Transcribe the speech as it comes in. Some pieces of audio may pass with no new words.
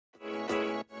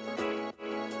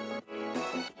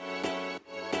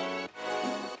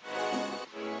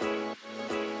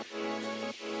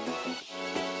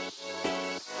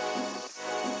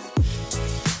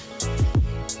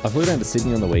I flew down to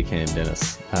Sydney on the weekend,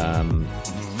 Dennis,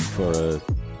 for a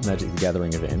Magic the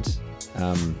Gathering event.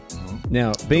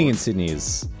 Now, being in Sydney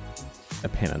is a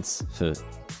penance for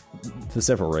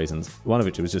several reasons. One of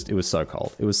which it was so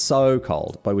cold. It was so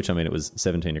cold, by which I mean it was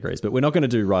 17 degrees. But we're not going to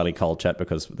do Riley cold chat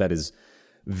because that is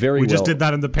we just did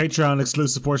that in the Patreon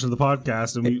exclusive portion of the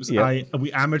podcast, and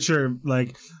we amateur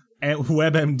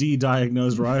WebMD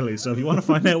diagnosed Riley. So if you want to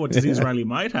find out what disease Riley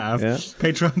might have,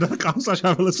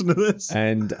 patreon.com/have a listen to this.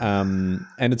 And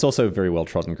it's also very well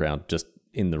trodden ground just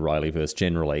in the Riley-verse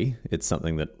generally. It's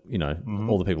something that,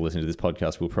 all the people listening to this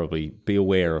podcast will probably be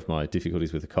aware of my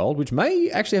difficulties with the cold, which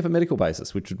may actually have a medical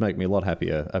basis, which would make me a lot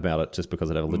happier about it just because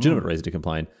I'd have a legitimate reason to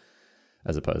complain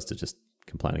as opposed to just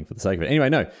complaining for the sake of it. Anyway,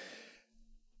 no.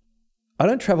 I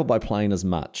don't travel by plane as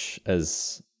much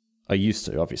as I used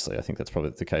to, obviously. I think that's probably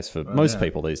the case for most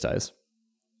people these days.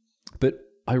 But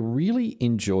I really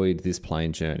enjoyed this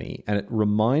plane journey, and it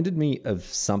reminded me of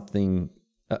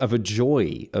a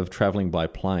joy of traveling by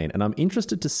plane. And I'm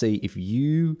interested to see if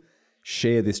you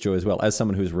share this joy as well, as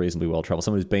someone who's reasonably well traveled,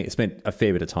 someone who's spent a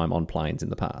fair bit of time on planes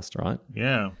in the past, right?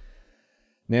 Yeah.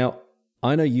 Now,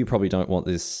 I know you probably don't want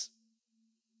this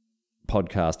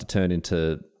podcast to turn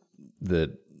into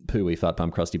the poo-wee fart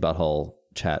bum crusty butthole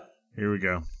chat. Here we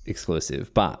go.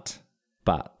 Exclusive. But,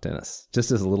 Dennis,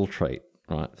 just as a little treat,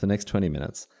 right, for the next 20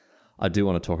 minutes, I do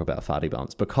want to talk about farty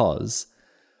bums because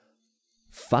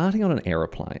farting on an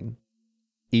aeroplane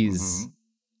is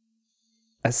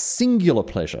a singular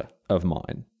pleasure of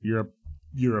mine.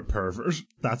 You're a pervert.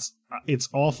 It's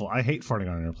awful. I hate farting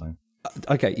on an airplane.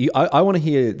 Okay, I want to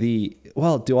hear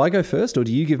do I go first or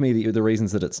do you give me the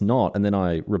reasons that it's not and then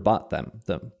I rebut them?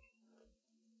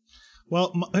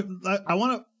 Well, I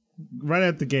want to, right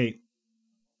out the gate,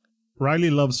 Riley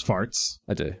loves farts.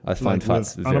 I do. I find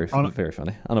farts very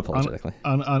funny, unapologetically.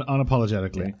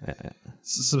 Unapologetically. Yeah.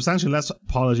 Substantially less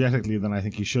apologetically than I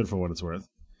think you should, for what it's worth.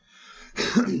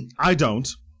 I don't.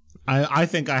 I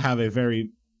think I have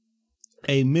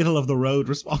a middle of the road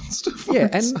response to farts.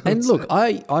 Yeah, and look,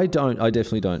 I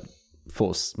definitely don't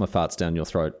force my farts down your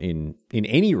throat in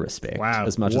any respect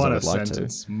as much as I would like to.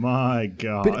 My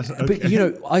God.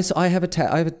 But I have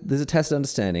there's a tacit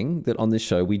understanding that on this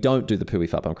show we don't do the pooey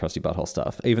fart bum crusty butthole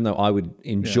stuff, even though I would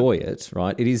enjoy it,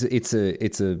 right? It's a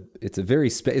very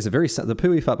the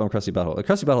pooey fart bum crusty butthole. A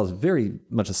crusty butthole is very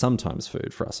much a sometimes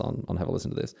food for us on Have a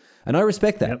Listen to This. And I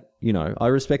respect that. Yep. I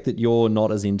respect that you're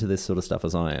not as into this sort of stuff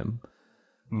as I am.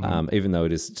 Even though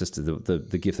it is just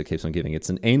the gift that keeps on giving. It's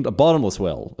a bottomless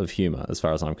well of humour as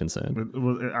far as I'm concerned.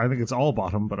 I think it's all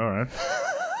bottom, but all right.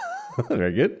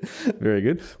 Very good. Very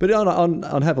good. But on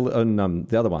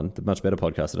the other one, the much better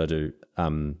podcast that I do,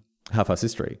 Half-Ass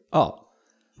History. Oh.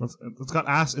 It's got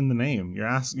ass in the name.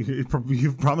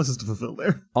 You've promises to fulfill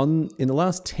there. In the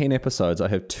last 10 episodes, I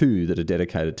have 2 that are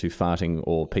dedicated to farting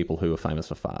or people who are famous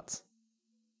for farts.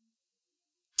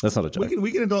 That's not a joke.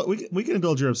 We can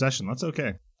indulge your obsession. That's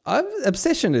okay.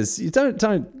 Obsession is you don't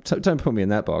put me in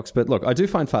that box. But look, I do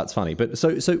find farts funny. But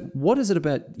so what is it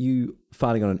about you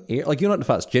farting on an air? Like, you're not into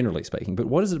farts generally speaking, but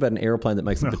what is it about an airplane that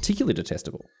makes them particularly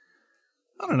detestable?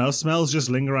 I don't know. Smells just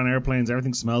linger on airplanes.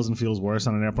 Everything smells and feels worse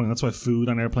on an airplane. That's why food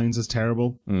on airplanes is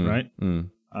terrible, right?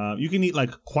 You can eat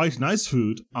like quite nice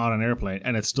food on an airplane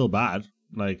and it's still bad.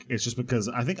 Like, it's just because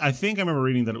I think I remember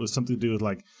reading that it was something to do with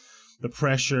like the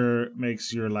pressure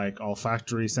makes your like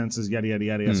olfactory senses yada yada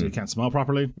yada, so you can't smell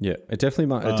properly. Yeah, it definitely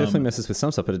messes with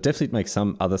some stuff, but it definitely makes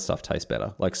some other stuff taste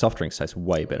better. Like soft drinks taste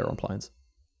way better on planes.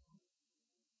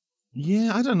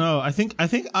 Yeah, I don't know. I think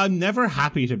I'm never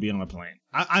happy to be on a plane.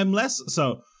 I'm less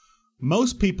so.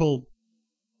 Most people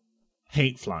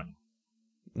hate flying.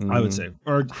 I would say,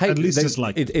 or at least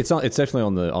dislike it. It's not. It's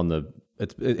definitely on the.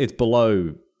 It's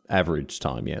below average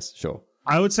time. Yes, sure.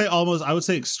 I would say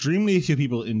extremely few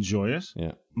people enjoy it.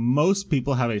 Yeah. Most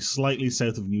people have a slightly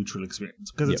south of neutral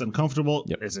experience because it's uncomfortable,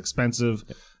 it's expensive,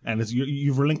 and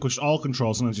you've relinquished all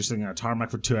control. Sometimes you're sitting on a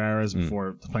tarmac for 2 hours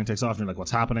before the plane takes off and you're like,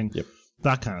 what's happening? Yep.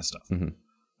 That kind of stuff.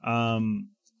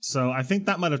 So I think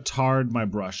that might have tarred my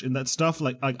brush in that stuff.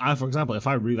 Like I, for example, if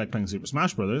I really like playing Super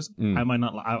Smash Brothers, I might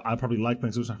not. I probably like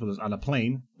playing Super Smash Brothers on a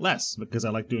plane less because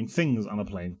I like doing things on a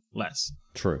plane less.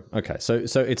 True. Okay. So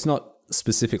it's not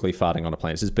specifically farting on a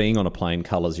plane. It's just being on a plane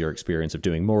colors your experience of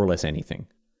doing more or less anything.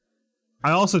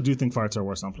 I also do think farts are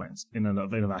worse on planes in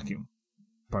a vacuum.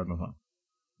 Pardon the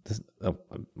pun.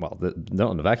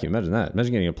 Not in a vacuum. Imagine that.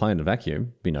 Imagine getting a plane in a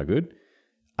vacuum. Be no good.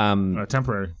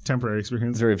 Temporary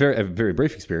experience. A very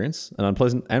brief experience, an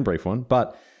unpleasant and brief one.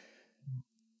 But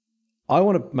I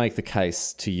want to make the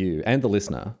case to you and the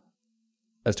listener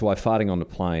as to why farting on a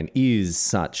plane is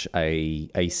such a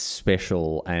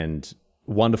special and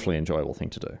wonderfully enjoyable thing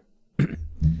to do.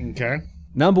 Okay.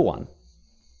 Number one,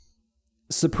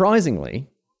 surprisingly,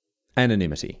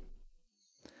 anonymity.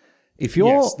 If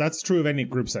you're, yes, that's true of any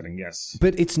group setting, yes.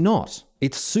 But it's not.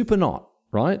 It's super not,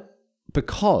 right?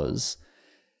 Because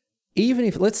even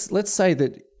if, let's say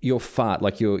that your fart,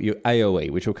 like your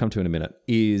AOE, which we'll come to in a minute,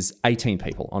 is 18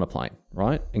 people on a plane,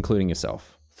 right? Including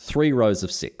yourself. 3 rows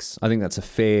of 6. I think that's a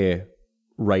fair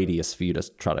radius for you to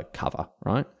try to cover,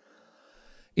 right?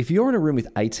 If you're in a room with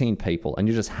 18 people and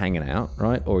you're just hanging out,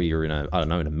 right? Or you're in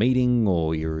in a meeting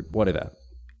or you're whatever,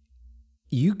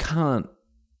 you can't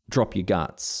drop your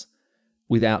guts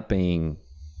without being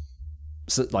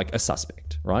like a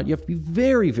suspect, right? You have to be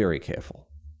very, very careful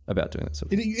about doing that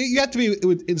sort of thing. You have to be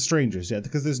in strangers, yeah,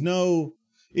 because there's no...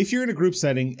 If you're in a group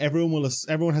setting, everyone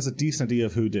has a decent idea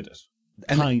of who did it.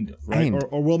 Kind of, right?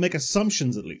 Or we'll make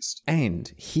assumptions at least.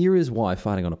 And here is why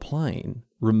fighting on a plane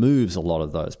removes a lot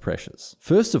of those pressures.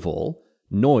 First of all,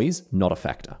 noise, not a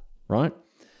factor, right?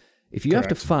 If you have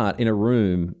to fart in a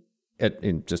room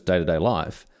in just day-to-day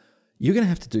life, you're going to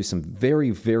have to do some very,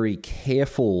 very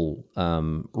careful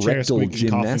rectal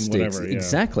gymnastics. Whatever, yeah.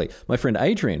 Exactly. My friend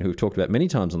Adrian, who we've talked about many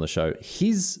times on the show,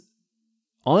 his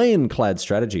ironclad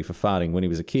strategy for farting when he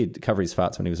was a kid, to cover his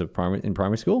farts when he was in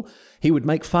primary school, he would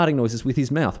make farting noises with his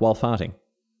mouth while farting.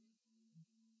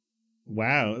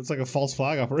 Wow, it's like a false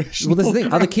flag operation. Well, there's the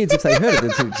thing. Other kids, if they heard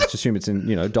it, they'd just assume it's in,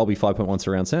 Dolby 5.1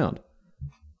 surround sound.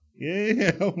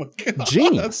 Yeah. Oh my God.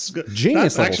 Genius.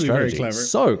 Genius that's level actually strategy. very clever.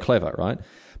 So clever, right?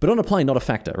 But on a plane, not a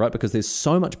factor, right? Because there's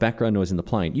so much background noise in the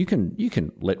plane. You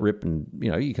can let rip and,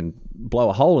 you can blow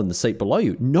a hole in the seat below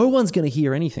you. No one's going to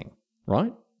hear anything,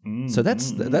 right? So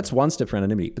that's one step for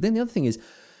anonymity. But then the other thing is,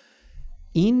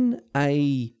 in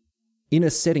a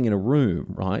setting, in a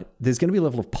room, right, there's going to be a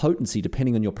level of potency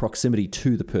depending on your proximity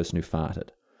to the person who farted.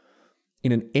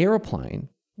 In an aeroplane,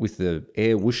 with the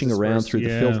air whooshing around through the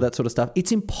filter, that sort of stuff,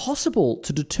 it's impossible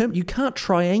to determine. You can't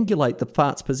triangulate the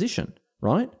fart's position,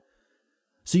 right?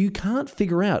 So you can't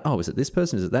figure out, is it this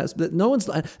person? Is it that? No one's...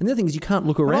 And the other thing is you can't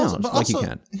look around like you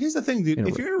can. Here's the thing, dude.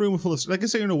 If you're in a room full of... Like I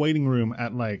say you're in a waiting room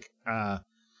at like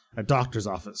a doctor's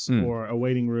office or a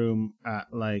waiting room at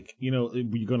like,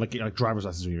 you go like driver's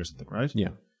license or something, right? Yeah.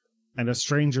 And a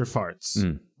stranger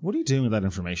farts. What are you doing with that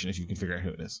information if you can figure out who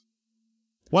it is?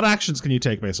 What actions can you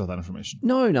take based on that information?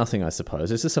 No, nothing, I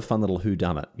suppose. It's just a fun little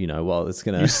whodunit, it's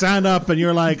going to... You stand up and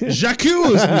you're like,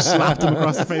 J'accuse! And you slap them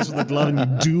across the face with a glove and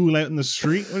you duel out in the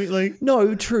street. What are you like?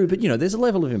 No, true, but, there's a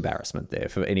level of embarrassment there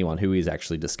for anyone who is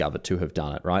actually discovered to have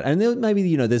done it, right? And there,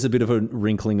 maybe, there's a bit of a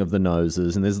wrinkling of the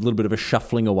noses and there's a little bit of a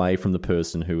shuffling away from the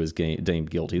person who was deemed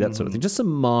guilty, that sort of thing. Just some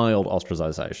mild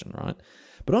ostracization, right?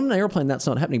 But on an aeroplane, that's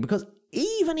not happening because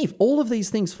even if all of these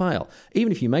things fail,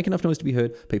 even if you make enough noise to be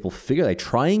heard, people they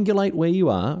triangulate where you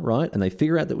are, right? And they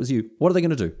figure out that was you. What are they going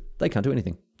to do? They can't do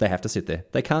anything. They have to sit there.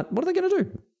 They can't. What are they going to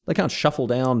do? They can't shuffle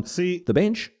down the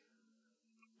bench.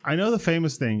 I know the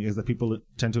famous thing is that people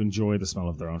tend to enjoy the smell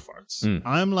of their own farts.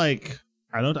 I'm like,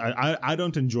 I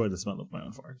don't enjoy the smell of my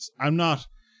own farts.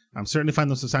 I'm certainly find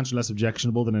them substantially less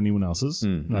objectionable than anyone else's.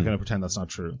 I'm not going to pretend that's not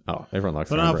true. Oh, everyone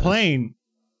likes that. But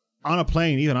on a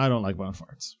plane, even I don't like my own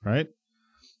farts, right?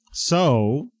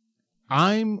 So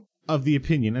I'm of the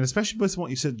opinion, and especially based on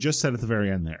what you just said at the very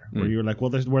end there, where you're like,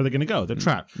 well, where are they going to go? They're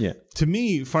trapped. Yeah. To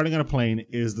me, farting on a plane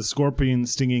is the scorpion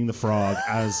stinging the frog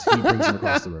as he brings him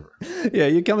across the river. Yeah,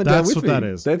 you're coming down with me. That's what that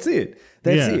is. That's it.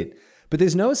 That's it. But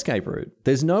there's no escape route.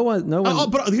 There's no one.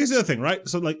 But here's the other thing, right?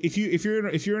 So, like, if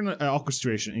you're in an awkward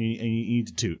situation and you need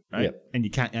to toot, right? Yep. And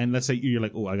you can't, and let's say you're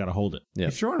like, I got to hold it. Yep.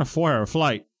 If you're on a 4-hour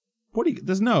flight, what are you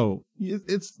gonna do?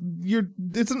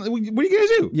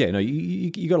 Yeah, no,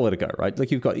 you got to let it go, right?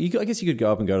 Like I guess you could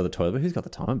go up and go to the toilet, but who's got the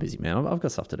time? I'm busy, man. I've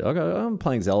got stuff to do. I'm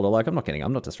playing Zelda. Like, I'm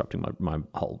not disrupting my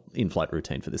whole in-flight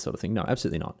routine for this sort of thing. No,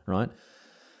 absolutely not, right?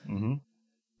 Mm-hmm.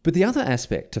 But the other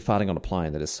aspect to farting on a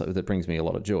plane that brings me a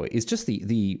lot of joy is just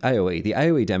the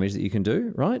AOE damage that you can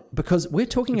do, right? Because we're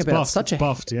talking about such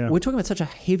a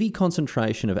heavy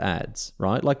concentration of ads,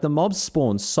 right? Like the mobs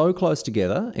spawn so close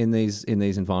together in these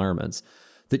environments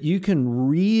that you can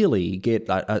really get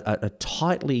a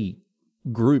tightly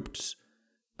grouped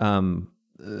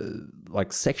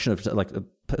section of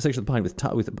the plane with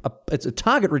it's a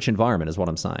target-rich environment is what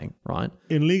I'm saying, right?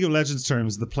 In League of Legends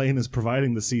terms, the plane is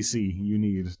providing the CC you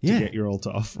need to get your ult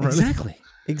off. Right?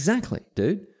 Exactly,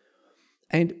 dude.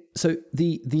 And so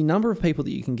the number of people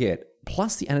that you can get,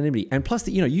 plus the anonymity, and plus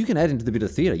you can add into the bit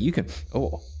of theater. You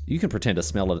can pretend to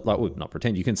smell it, not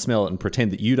pretend. You can smell it and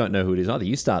pretend that you don't know who it is either.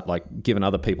 You start like giving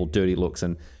other people dirty looks,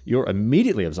 and you're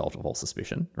immediately absolved of all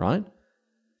suspicion, right?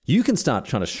 You can start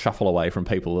trying to shuffle away from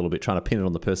people a little bit, trying to pin it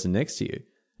on the person next to you.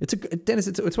 Dennis,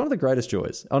 it's one of the greatest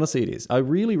joys. Honestly, it is. I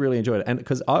really, really enjoyed it. And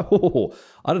because I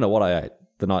don't know what I ate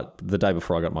the day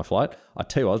before I got my flight. I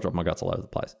tell you, I was dropping my guts all over the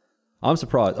place. I'm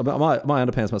surprised. My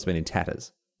underpants must have been in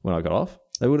tatters when I got off.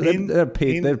 They had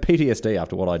PTSD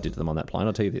after what I did to them on that plane.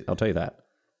 I'll tell you that.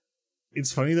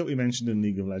 It's funny that we mentioned in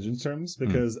League of Legends terms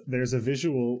because there's a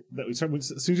visual that as soon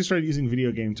as you started using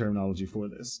video game terminology for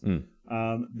this,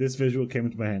 this visual came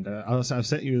into my head. I've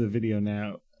sent you the video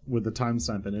now with the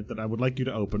timestamp in it that I would like you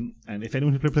to open. And if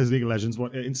anyone who plays League of Legends,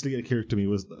 what instantly occurred to me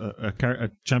was a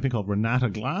champion called Renata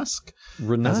Glask.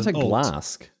 Renata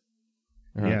Glask?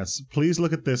 Right. Yes, please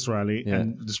look at this, Riley,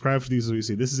 and describe for these as we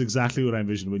see. This is exactly what I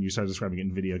envisioned when you started describing it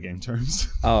in video game terms.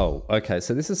 Oh, okay.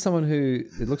 So this is someone who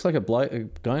it looks like a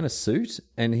guy in a suit,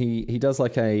 and he does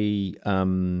like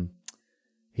what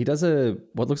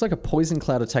looks like a poison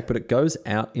cloud attack, but it goes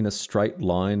out in a straight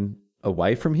line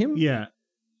away from him.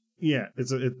 Yeah,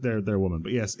 they're a woman,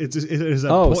 but yes, it is a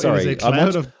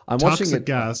cloud of toxic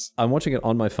gas. I'm watching it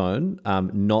on my phone,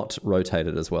 not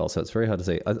rotated as well, so it's very hard to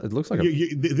see. It looks like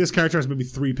this character has maybe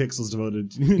 3 pixels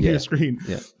devoted to your screen.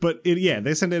 Yeah. But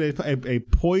they send out a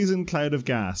poison cloud of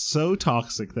gas so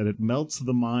toxic that it melts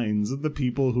the minds of the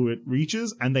people who it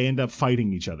reaches, and they end up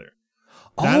fighting each other.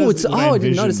 I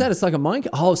didn't notice that. It's like a mind.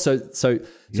 So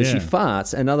she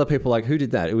farts, and other people are like, who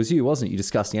did that? It was you, wasn't it? You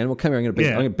disgusting animal. Come here, I'm going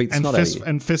to beat the snot out of you.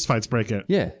 And fist fights break out.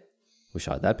 Yeah. Wish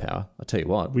I had that power. I'll tell you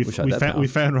what. We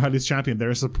found Riley's champion.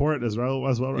 Their support as well.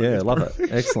 Right? Yeah, love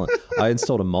it. Excellent. I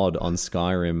installed a mod on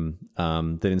Skyrim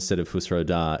that instead of Fusro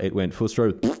Da, it went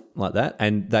Fusro like that,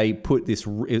 and they put this.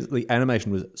 The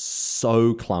animation was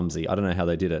so clumsy. I don't know how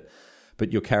they did it,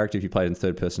 but your character, if you played in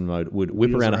third-person mode, would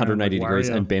whip around 180 degrees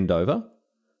and bend over.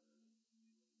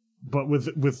 But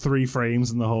with 3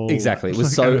 frames in the whole. Exactly. It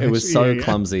was so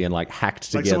clumsy and like hacked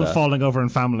together. Like someone falling over in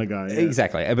Family Guy. Yeah.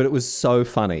 Exactly. But it was so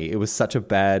funny. It was such a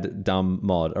bad, dumb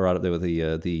mod. Right up there with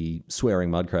the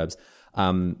swearing mud crabs.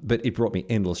 But it brought me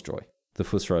endless joy. The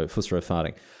Fusro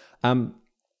farting.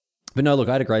 But no, look,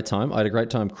 I had a great time. I had a great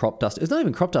time crop dusting. It's not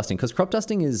even crop dusting because crop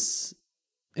dusting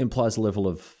implies a level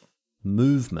of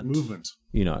movement.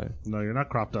 You know. No, you're not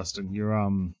crop dusting. You're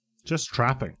just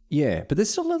trapping. Yeah, but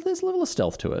there's a level of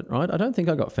stealth to it, right? I don't think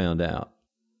I got found out.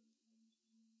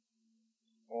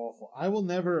 Awful. I will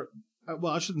never...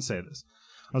 Well, I shouldn't say this.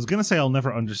 I was going to say I'll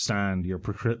never understand your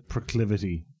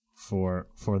proclivity for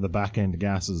the back-end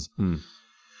gases.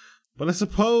 But I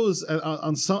suppose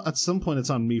at some point it's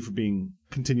on me for being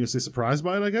continuously surprised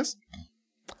by it, I guess.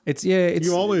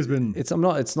 You've always been. It's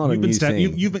not a new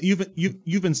thing.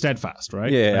 You've been steadfast,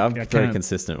 right? Yeah, I'm very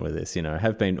consistent with this. You know,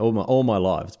 have been all my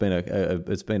life.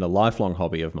 It's been a lifelong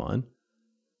hobby of mine.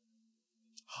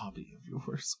 Hobby of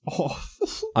yours. Oh,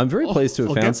 I'm very pleased to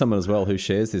have found someone as well who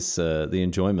shares this the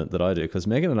enjoyment that I do, because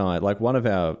Megan and I, like one of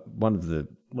the.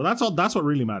 Well, that's what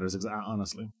really matters.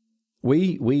 Honestly,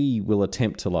 we will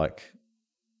attempt to like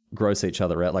gross each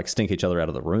other out, like stink each other out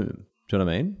of the room. Do you know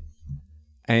what I mean?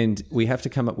 And we have to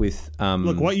come up with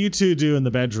look what you two do in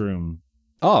the bedroom.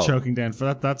 Choking down for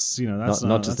that. That's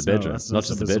not just the bedroom. Not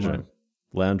just the bedroom.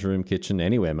 Lounge room, kitchen,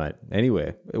 anywhere, mate.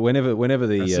 Anywhere. Whenever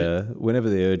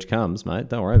the urge comes, mate.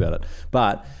 Don't worry about it.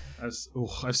 But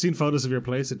I've seen photos of your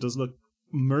place. It does look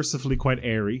mercifully quite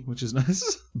airy, which is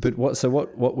nice. But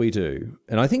what we do,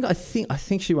 and I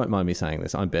think she won't mind me saying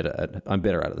this. I'm better at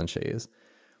it than she is.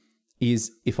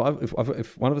 Is if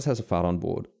one of us has a fart on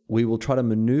board, we will try to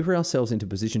maneuver ourselves into a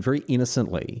position very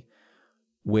innocently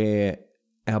where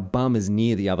our bum is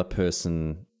near the other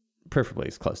person, preferably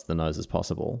as close to the nose as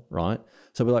possible, right?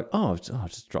 So we're like,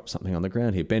 just drop something on the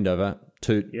ground here, bend over,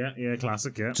 toot. Yeah,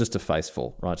 classic, yeah. Just a face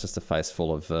full, right? Just a face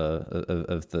full of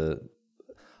the...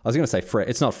 I was going to say fresh.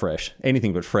 It's not fresh.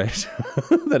 Anything but fresh.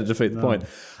 That'd defeat the point.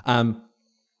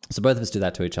 So both of us do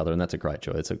that to each other, and that's a great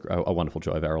joy. It's a wonderful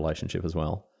joy of our relationship as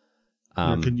well.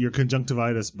 Your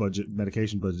conjunctivitis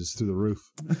medication budget is through the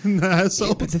roof. Yeah,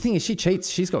 but the thing is, she cheats.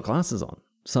 She's got glasses on,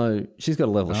 so she's got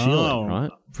a level of shielding, right?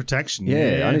 Protection.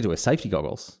 Yeah, I need to wear safety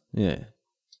goggles. Yeah.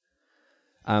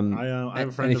 I have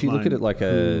a friend and if you look at it like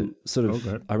a sort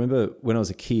of, I remember when I was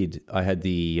a kid, I had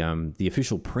the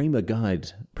official Prima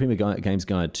Games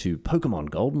Guide to Pokemon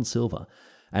Gold and Silver,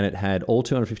 and it had all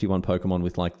 251 Pokemon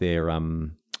with like their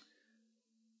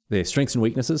strengths and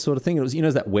weaknesses sort of thing. It was,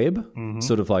 that web,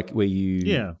 sort of like where you...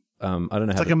 Yeah. I don't know how...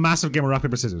 It's like a massive game of rock,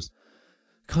 paper, scissors.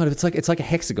 Kind of. It's like a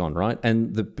hexagon, right?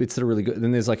 And the bits that are really good...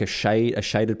 Then there's like a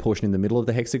shaded portion in the middle of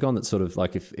the hexagon that's sort of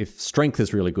like if strength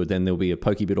is really good, then there'll be a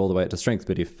pokey bit all the way up to strength.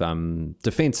 But if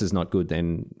defense is not good,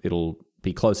 then it'll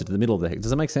be closer to the middle of the hexagon.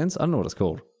 Does that make sense? I don't know what it's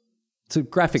called. It's a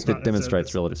graphic that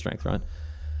demonstrates relative strength, right?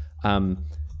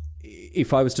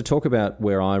 If I was to talk about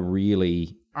where I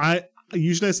really...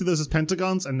 Usually I see those as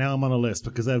pentagons, and now I'm on a list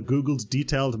because I've Googled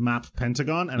detailed map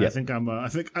pentagon, and I don't think I'm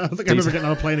ever getting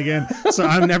on a plane again. So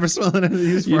I'm never smelling any of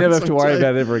these. You never have to worry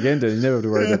about it ever again, do you? You never have to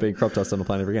worry about being crop dust on a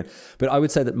plane ever again. But I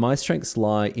would say that my strengths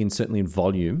lie certainly in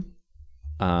volume,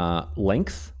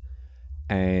 length,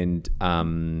 and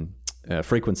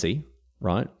frequency.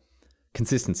 Right,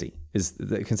 consistency is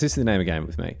the name of the game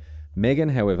with me. Megan,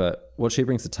 however, what she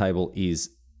brings to the table is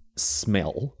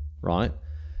smell. Right.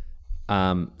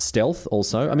 Stealth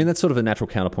also. I mean, that's sort of a natural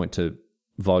counterpoint to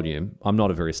volume. I'm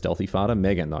not a very stealthy farter.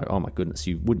 Megan, though, oh my goodness,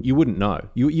 you wouldn't know.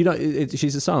 You don't.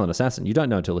 She's a silent assassin. You don't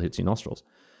know until it hits your nostrils.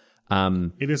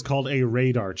 It is called a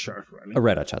radar chart, right? A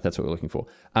radar chart. That's what we're looking for.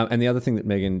 And the other thing that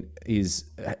Megan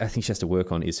I think she has to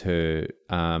work on is her.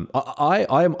 I'm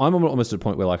almost at a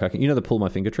point where like I can, the pull my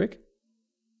finger trick.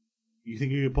 You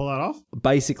think you could pull that off?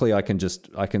 Basically, I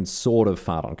can sort of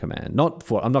fart on command.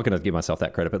 I'm not going to give myself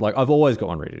that credit, but like I've always got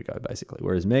one ready to go, basically.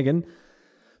 Whereas Megan,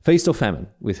 feast or famine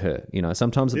with her.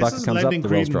 Sometimes the bucket comes up, the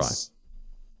well's dry.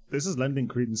 This is lending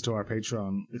credence to our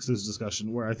Patreon exclusive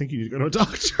discussion where I think you need to go to a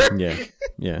doctor.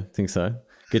 Yeah, I think so.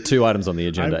 Get 2 items on the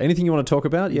agenda. Anything you want to talk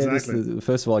about? Yeah, exactly.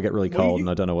 First of all, I get really cold and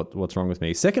I don't know what's wrong with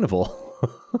me. Second of all,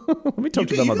 let me talk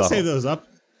to you about my butthole. You can save those up.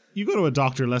 You go to a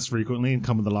doctor less frequently and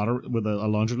come with a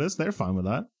laundry list. They're fine with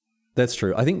that. That's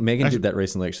true. I think Megan did that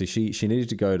recently. Actually, she needed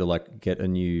to go to like get a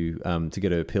new to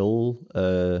get her pill.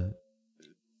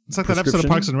 It's like that episode of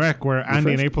Parks and Rec where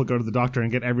Andy and April go to the doctor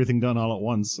and get everything done all at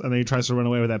once, and then he tries to run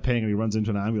away without paying, and he runs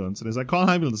into an ambulance, and he's like, "Call an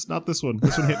ambulance, not this one.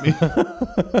 This one hit me."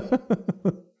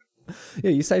 Yeah,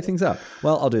 you save things up.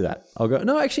 Well, I'll do that. I'll go,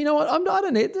 no, actually, you know what? I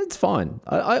don't need it. It's fine.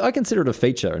 I consider it a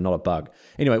feature and not a bug.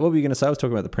 Anyway, what were you going to say? I was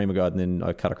talking about the Prima Guide, and then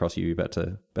I cut across you about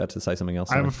to say something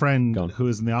else. I have a friend who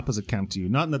is in the opposite camp to you.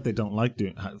 Not in that they don't like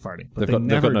doing farting, but they've got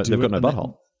no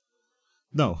butthole.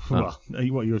 No, well,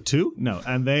 what, you're 2? No,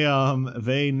 and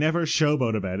they never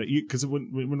showboat about it because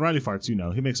when Riley farts,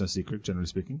 he makes no secret. Generally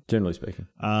speaking,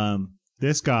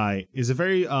 this guy is a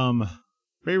very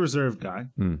reserved guy.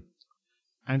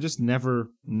 And just never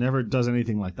does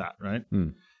anything like that, right?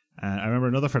 And I remember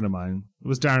another friend of mine. It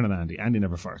was Darren and Andy. Andy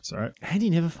never farts, all right? Andy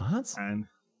never farts? And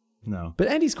no. But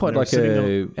Andy's quite like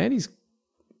Andy's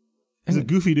a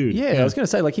goofy dude. Yeah, I was going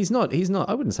to say, like, he's not,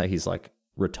 I wouldn't say he's like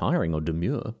retiring or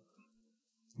demure.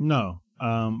 No.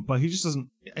 But he just doesn't.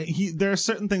 There are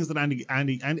certain things that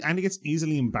Andy gets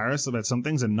easily embarrassed about some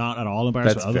things and not at all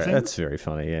embarrassed about other things. That's very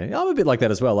funny. Yeah, I'm a bit like that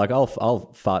as well. Like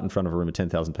I'll fart in front of a room of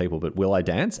 10,000 people, but will I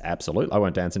dance? Absolutely, I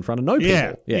won't dance in front of no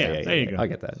people. Yeah. There you go. I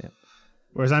get that. Yeah.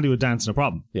 Whereas Andy would dance, no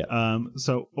problem. Yeah.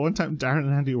 So one time, Darren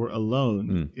and Andy were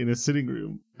alone in a sitting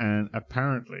room, and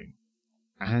apparently,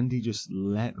 Andy just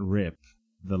let rip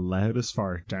the loudest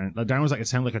fart. Darren was like, it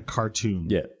sounded like a cartoon.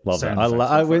 Yeah, love that.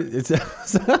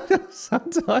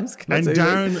 Sometimes, and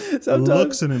Darren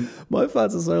looks at him. My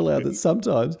farts are so loud that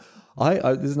sometimes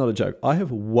this is not a joke. I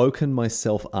have woken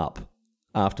myself up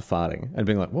after farting and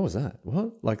being like, "What was that?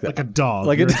 What?" Like that, like a dog,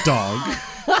 like a dog.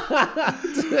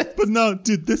 But no,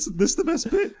 dude, this is the best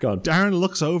bit. Go on. Darren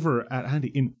looks over at Andy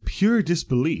in pure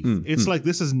disbelief. It's like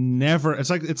this is never.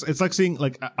 It's like seeing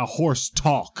like a horse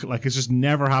talk. Like it's just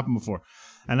never happened before.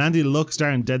 And Andy looks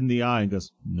Darren dead in the eye and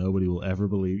goes, "Nobody will ever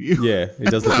believe you." Yeah, he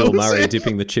does the Bill Murray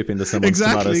dipping the chip into someone's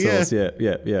tomato sauce.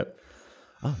 Yeah.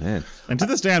 Oh, man. And to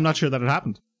this day, I'm not sure that it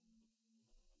happened.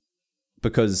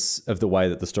 Because of the way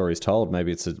that the story is told,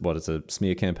 maybe it's a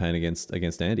smear campaign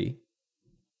against Andy.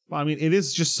 Well, I mean, it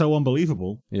is just so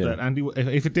unbelievable that Andy,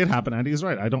 if it did happen, Andy is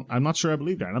right. I'm not sure I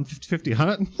believe Darren. I'm 50-50 on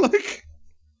it. Like,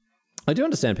 I do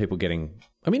understand people getting.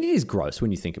 I mean, it is gross when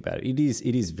you think about it.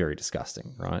 It is very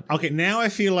disgusting, right? Okay, now I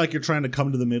feel like you're trying to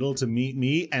come to the middle to meet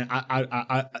me, and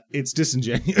I it's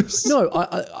disingenuous. No,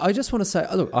 I just want to say,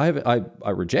 look, I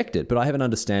reject it, but I have an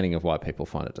understanding of why people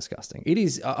find it disgusting. It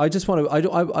is. I just want to.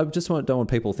 Don't want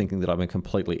people thinking that I'm a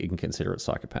completely inconsiderate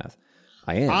psychopath.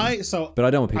 I am. But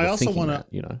I don't want people thinking that.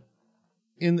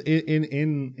 In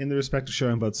the respect of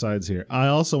showing both sides here, I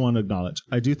also want to acknowledge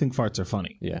I do think farts are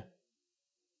funny. Yeah.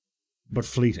 But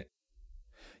fleeting.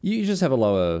 You just have a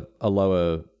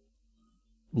lower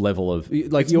level of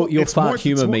like your fart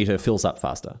humor meter fills up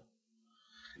faster.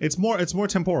 It's more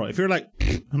temporal. If you're like,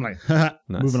 I'm like, nice.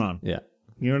 Moving on. Yeah.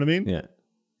 You know what I mean? Yeah.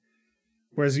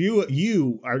 Whereas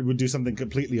you would do something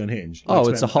completely unhinged. Like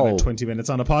it's a whole 20 minutes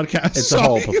on a podcast. It's a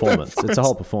whole performance. It's a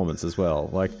whole performance as well.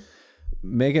 Like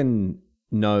Megan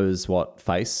knows what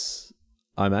face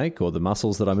I make or the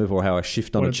muscles that I move or how I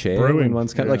shift on a chair when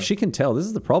one's like she can tell. This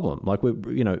is the problem. Like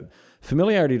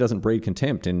familiarity doesn't breed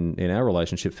contempt in our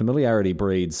relationship. Familiarity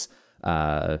breeds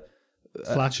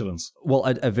flatulence. Well,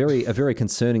 a very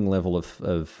concerning level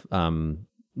of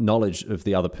knowledge of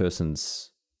the other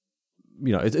person's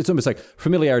it's almost like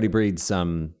familiarity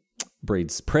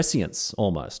breeds prescience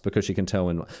almost, because she can tell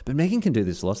when. But Megan can do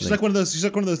this lots. She's like one of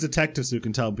those detectives who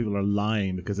can tell people are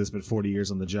lying because they spent 40 years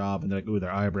on the job and they're like, oh,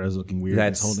 their eyebrows looking weird.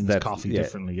 He's holding his coffee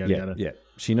differently. Yada, yada. Yeah.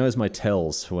 She knows my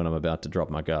tells for when I'm about to drop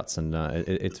my guts, and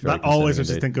it's very. That always makes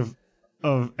you think of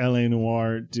L.A.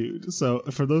 Noire, dude. So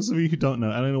for those of you who don't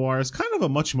know, L.A. Noire is kind of a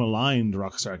much maligned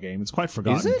Rockstar game. It's quite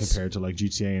forgotten compared to like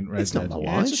GTA and Red Dead. It's not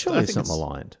maligned. Surely it's not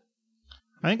maligned.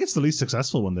 I think it's the least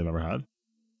successful one they've ever had.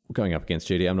 Going up against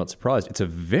GTA, I'm not surprised. It's a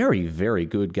very, very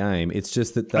good game. It's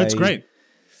just that it's great.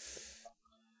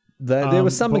 There were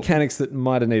some mechanics that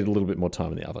might have needed a little bit more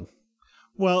time in the oven.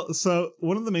 Well, so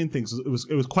one of the main things was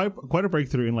it was quite a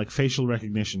breakthrough in like facial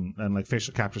recognition and like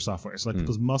facial capture software. So like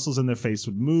those muscles in their face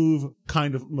would move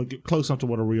kind of like close enough to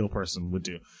what a real person would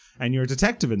do. And you're a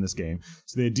detective in this game.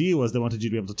 So the idea was they wanted you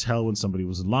to be able to tell when somebody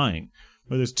was lying.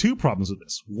 But there's two problems with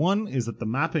this. One is that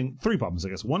three problems, I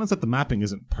guess. One is that the mapping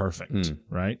isn't perfect,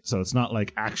 right? So it's not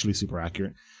like actually super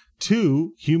accurate.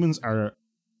 Two, humans are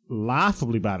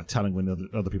laughably bad at telling when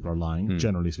other people are lying,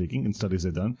 generally speaking, in studies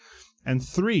they've done. And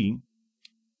three,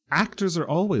 actors are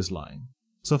always lying.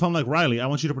 So if I'm like, Riley, I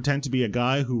want you to pretend to be a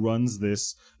guy who runs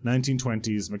this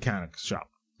 1920s mechanic shop,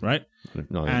 right?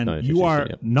 No, you are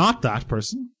not that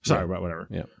person. Sorry, whatever.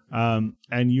 Yeah.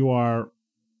 And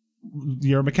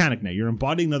you're a mechanic now. You're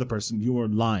embodying another person. You are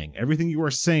lying. Everything you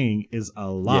are saying is a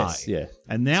lie. Yes, yeah.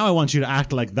 And now I want you to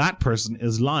act like that person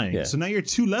is lying. Yeah. So now you're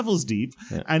 2 levels deep,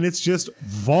 and it's just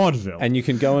vaudeville. And you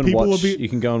can go and watch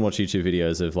YouTube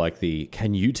videos of like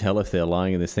can you tell if they're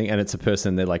lying in this thing? And it's a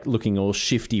person, they're like looking all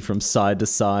shifty from side to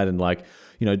side and like,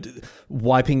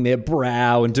 wiping their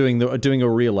brow and doing a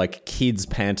real like kids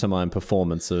pantomime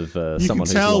performance of someone who's lying. You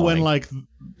can tell when like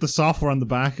the software on the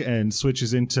back end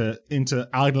switches into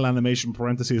idle animation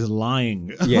parentheses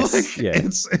lying. Yes, like, yeah.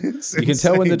 It's you can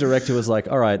tell when the director was like,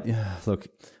 all right, look,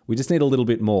 we just need a little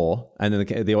bit more. And then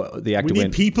the actor went... We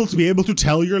need people to be able to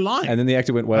tell you're lying. And then the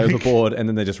actor went way overboard, and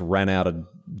then they just ran out of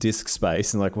disk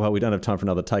space and like, well, we don't have time for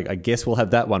another take. I guess we'll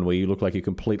have that one where you look like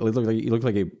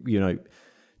you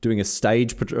doing a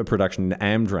stage production in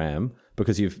Amdram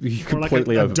because you've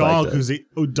completely overbaked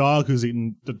a dog who's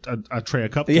eaten a tray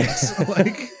of cupcakes. Yeah.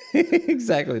 Like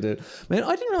exactly, dude. Man,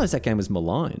 I didn't realize that game was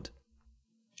maligned.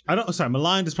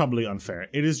 Maligned is probably unfair.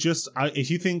 It is just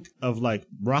if you think of like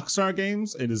Rockstar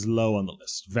games, it is low on the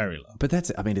list, very low. But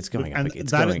it's going up.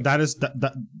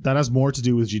 That has more to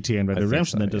do with GTA and Red Dead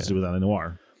Redemption than it does to do with L.A.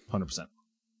 Noire, 100%.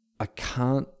 I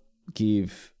can't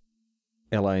give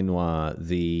L.A. Noire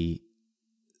the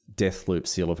Deathloop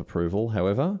seal of approval,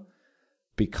 however,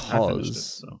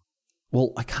 because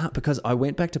I can't, because I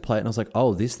went back to play it and I was like,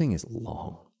 oh, this thing is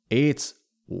long. It's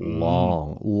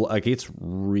long. Like it's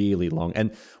really long.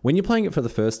 And when you're playing it for the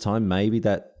first time, maybe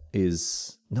that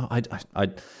is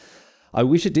I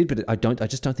wish it did, but I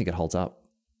just don't think it holds up.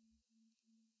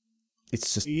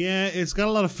 It's just it's got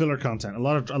a lot of filler content, a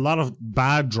lot of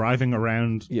bad driving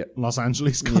around Los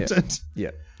Angeles content.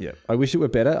 Yeah. I wish it were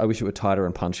better. I wish it were tighter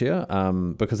and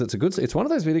punchier. Because it's one of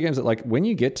those video games that like when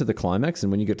you get to the climax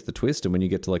and when you get to the twist and when you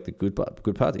get to like the good part,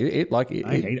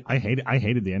 I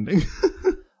hated the ending.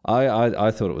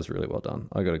 I thought it was really well done.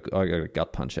 I got a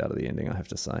gut punch out of the ending, I have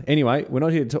to say. Anyway, we're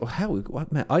not here to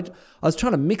talk. Man, I was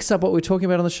trying to mix up what we're talking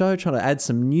about on the show, trying to add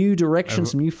some new direction,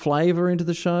 some new flavor into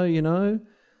the show.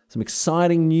 Some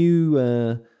exciting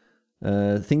new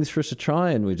things for us to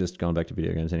try, and we've just gone back to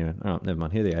video games anyway. Oh, never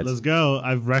mind. Here are the ads. Let's go.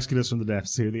 I've rescued us from the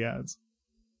depths. Here are the ads.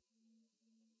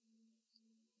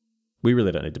 We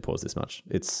really don't need to pause this much.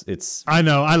 It's. I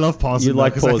know. I love pausing. You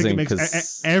like pausing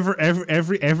because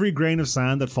every grain of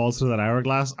sand that falls through that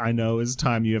hourglass, I know is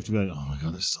time you have to be like, oh my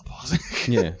god, they're still pausing.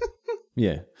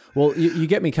 Yeah. Well, you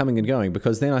get me coming and going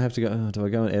because then I have to go, do I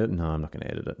go and edit? No, I'm not going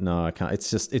to edit it. No, I can't. It's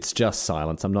just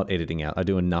silence. I'm not editing out. I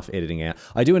do enough editing out.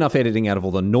 I do enough editing out of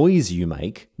all the noise you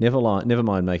make. Never mind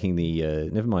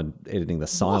editing the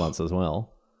silence as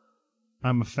well.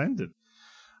 I'm offended.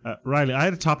 Riley, I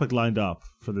had a topic lined up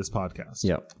for this podcast.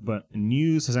 Yep. But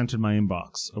news has entered my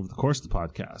inbox over the course of the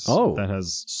podcast that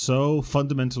has so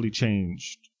fundamentally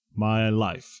changed my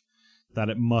life that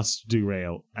it must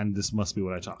derail, and this must be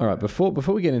what I talk about. All right,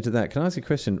 before we get into that, can I ask you a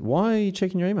question? Why are you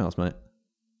checking your emails, mate?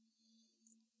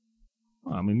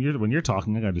 Well, I mean, when you're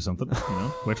talking, I gotta do something.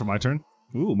 Wait for my turn.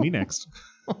 Ooh, me next.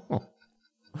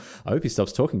 I hope he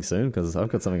stops talking soon because I've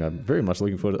got something I'm very much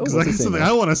looking forward to. Because that's something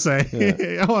I want to say.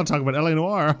 Yeah. I want to talk about L.A.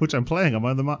 Noire, which I'm playing. I'm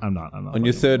not. On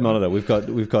your third monitor, we've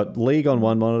got League on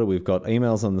one monitor, we've got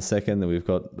emails on the second, then we've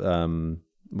got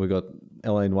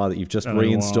L.A. Noire that you've just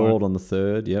reinstalled on the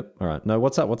third. Yep. All right. No,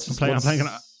 what's up? What's just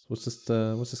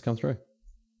come through?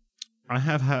 I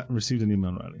have received an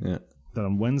email, Riley. Yeah. that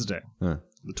on Wednesday, the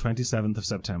 27th of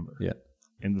September,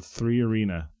 in the 3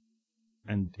 Arena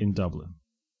and in Dublin,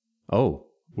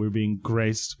 we're being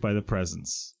graced by the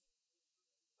presence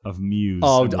of Muse.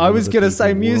 Oh, I was going to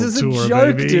say Muse is a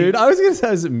joke, dude. I was going to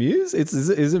say, is it Muse? Is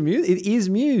it Muse? It is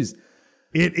Muse.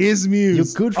 It is Muse. Your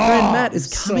good friend Matt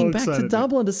is coming back to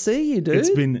Dublin to see you,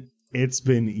 dude. It's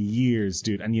been years,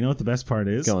 dude. And you know what the best part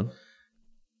is? Go on.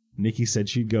 Nikki said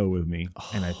she'd go with me,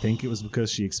 and I think it was because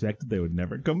she expected they would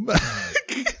never come back.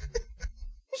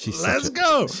 Let's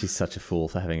go. She's such a fool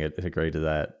for having agreed to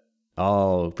that.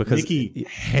 Oh, because Nikki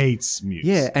hates Muse.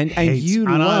 Yeah, and you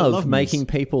love making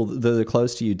people that are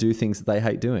close to you do things that they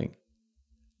hate doing.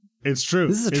 It's true.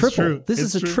 This is a triple. True. This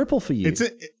is a triple for you.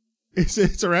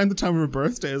 It's around the time of her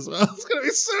birthday as well. It's gonna be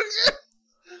so good.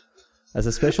 As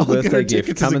a special birthday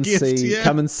gift, come and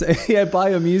see. Yeah, buy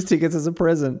your Muse tickets as a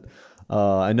present.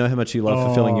 I know how much you love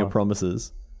fulfilling your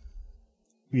promises.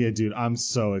 Yeah, dude, I'm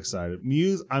so excited.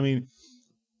 Muse, I mean,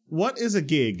 what is a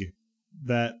gig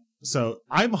that... So,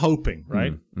 I'm hoping,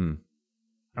 right? I'm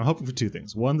hoping for 2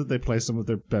 things. 1, that they play some of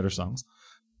their better songs.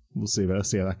 We'll see how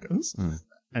that goes.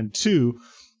 And 2,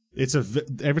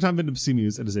 every time I've been to see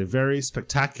Muse, it is a very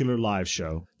spectacular live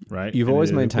show, right? You've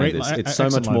always maintained this. It's so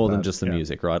much more than just the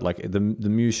music, right? Like the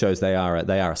Muse shows, they are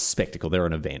a spectacle. They're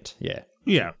an event. Yeah.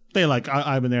 Yeah. They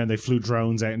I've been there and they flew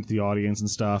drones out into the audience and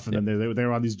stuff. And then they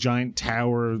were on these giant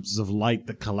towers of light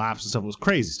that collapsed and stuff. It was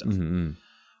crazy stuff.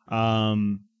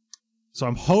 So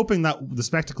I'm hoping that the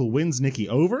spectacle wins Nikki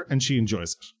over and she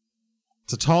enjoys it.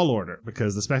 It's a tall order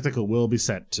because the spectacle will be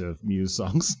set to Muse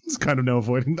songs. There's kind of no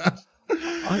avoiding that.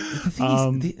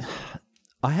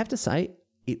 I have to say,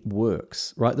 it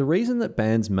works, right? The reason that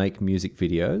bands make music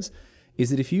videos is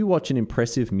that if you watch an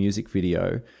impressive music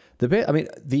video,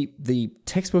 the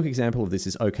textbook example of this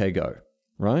is OK Go,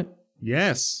 right?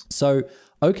 Yes. So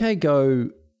OK Go,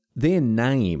 their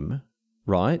name,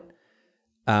 right,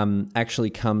 actually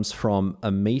comes from a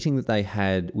meeting that they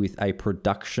had with a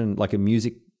production, like a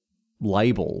music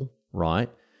label, right,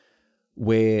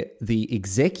 where the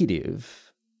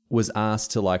executive was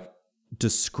asked to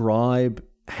describe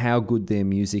how good their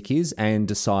music is and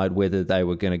decide whether they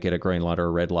were going to get a green light or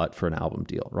a red light for an album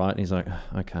deal, right? And he's like,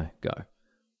 okay, go.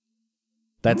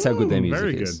 That's how good their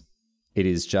music is. Good. It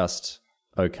is just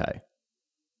okay.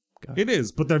 Go. It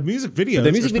is, but their music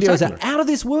videos are out of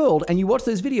this world, and you watch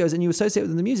those videos and you associate with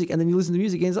them the music, and then you listen to the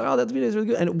music and it's like, oh, that video is really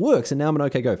good, and it works, and now I'm an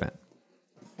OK Go fan.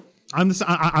 I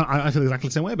feel exactly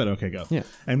the same way about OK Go. Yeah.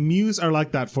 And Muse are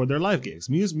like that for their live gigs.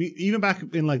 Muse even back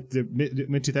in the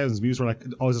mid 2000s, Muse were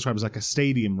always described as a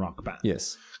stadium rock band.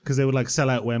 Yes. Because they would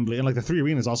sell out Wembley, and the 3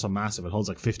 Arena is also massive. It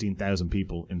holds 15,000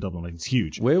 people in Dublin. It's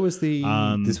huge. Where was the?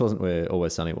 This wasn't where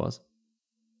Always Sunny was.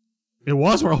 It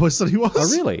was where Always Sunny was. Oh,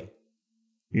 really?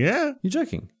 Yeah. You're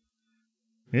joking?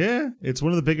 Yeah. It's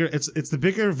one of the bigger. It's the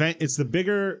bigger event. It's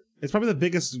probably the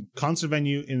biggest concert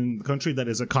venue in the country that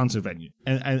is a concert venue,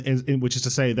 and which is to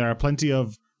say there are plenty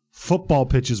of football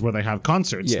pitches where they have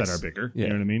concerts that are bigger. Yeah. You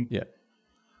know what I mean? Yeah.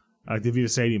 The Vita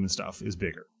Stadium and stuff is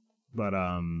bigger. But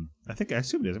I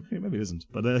assume it is. Maybe it isn't.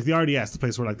 But the RDS, the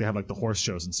place where they have the horse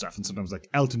shows and stuff, and sometimes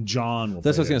Elton John will.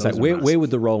 That's what I was going to say. Where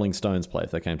would the Rolling Stones play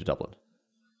if they came to Dublin?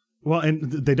 Well, and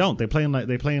they don't. They play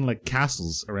in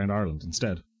castles around Ireland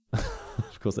instead.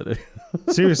 Of course they do.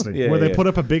 Seriously, where they put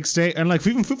up a big stage, and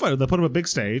even Foo Fighters, they put up a big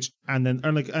stage, and then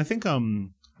I think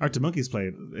Arctic Monkeys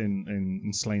played in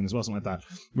Slane as well, something like that,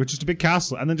 which is a big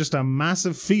castle, and then just a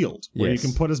massive field where you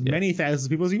can put as many thousands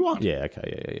of people as you want. Yeah.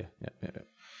 Okay. Yeah.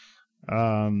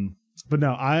 But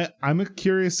no, I'm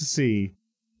curious to see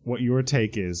what your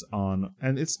take is on,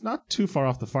 and it's not too far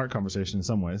off the fart conversation in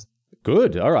some ways.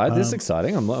 Good. All right. This is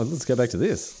exciting. Let's go back to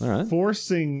this. All right.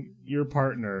 Forcing your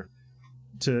partner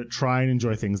to try and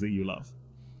enjoy things that you love.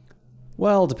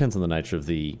 Well, it depends on the nature of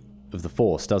the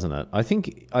force, doesn't it? I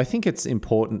think it's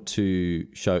important to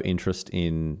show interest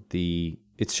in the.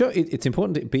 It's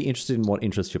important to be interested in what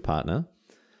interests your partner.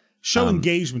 Show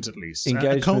engagement at least.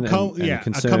 Engagement and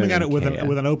concern coming at it with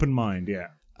an open mind. Yeah.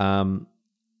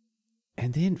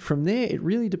 And then from there, it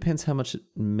really depends how much it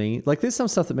means. There's some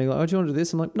stuff that means, oh, do you want to do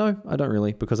this? I'm like, no, I don't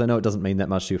really, because I know it doesn't mean that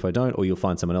much to you if I don't, or you'll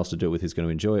find someone else to do it with who's going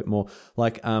to enjoy it more.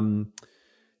 How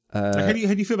do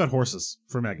you feel about horses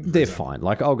for Megan? They're fine.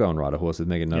 I'll go and ride a horse with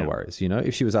Megan, no worries.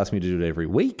 If she was asking me to do it every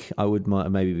week, I would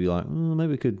maybe be like,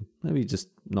 maybe just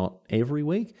not every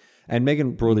week. And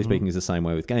Megan, broadly speaking, is the same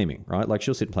way with gaming, right?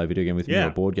 She'll sit and play a video game with me or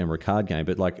a board game or a card game.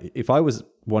 But if I was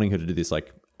wanting her to do this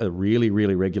a really,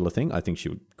 really regular thing, I think she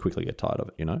would quickly get tired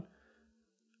of it,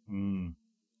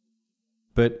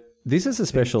 But this is a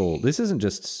special, there's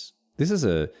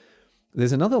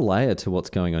another layer to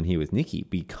what's going on here with Nikki,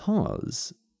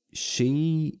 because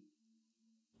she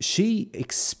she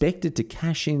expected to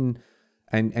cash in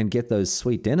and get those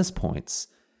sweet dentist points.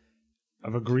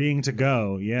 Of agreeing to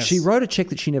go, yes. She wrote a check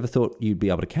that she never thought you'd be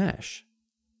able to cash.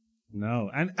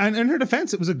 No. And in her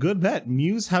defense, it was a good bet.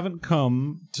 Muse haven't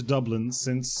come to Dublin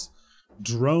since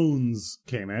Drones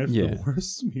came out. The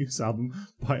worst Muse album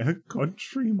by a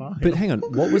country mile. But hang on,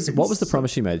 what was the promise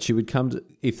she made? She would come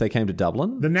if they came to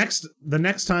Dublin? The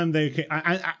next time they came,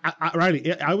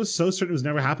 Riley, I was so certain it was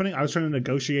never happening. I was trying to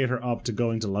negotiate her up to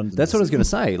going to London. That's what I was going to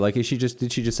say. Like, did she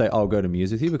just say, "I'll go to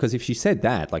Muse with you"? Because if she said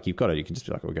that, like, you can just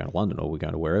be like, "We're going to London" or "We're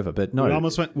going to wherever." But no, we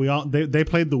almost went. They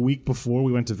played the week before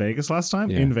we went to Vegas last time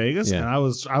in Vegas, and I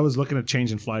was looking at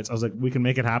changing flights. I was like, "We can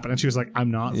make it happen," and she was like, "I'm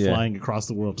not flying across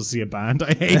the world to see a band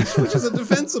I hate," which is a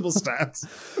defensible stance.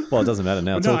 Well, it doesn't matter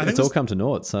now. It's all come to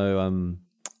naught. So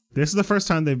this is the first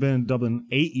time they've been in Dublin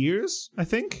 8 years, I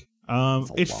think.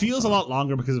 It feels a lot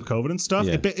longer because of COVID and stuff.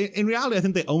 Yeah. In reality, I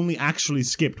think they only actually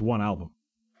skipped one album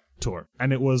tour,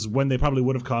 and it was when they probably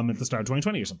would have come at the start of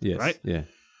 2020 or something, right? Yeah.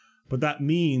 But that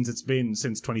means it's been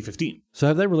since 2015. So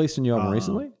have they released a new album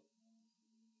recently?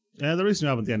 Yeah, they released a new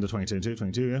album at the end of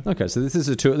 2022, yeah. Okay, so this is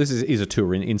a tour. This is a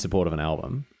tour in support of an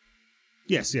album.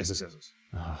 Yes. So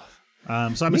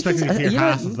I'm expecting to hear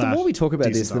half of that. The more we talk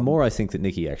about this, the more I think that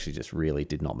Nikki actually just really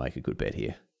did not make a good bet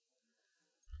here.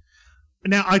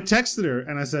 Now, I texted her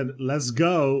and I said, "Let's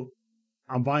go.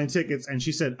 I'm buying tickets." And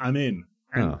she said, "I'm in."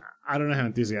 And I don't know how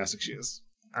enthusiastic she is.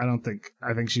 I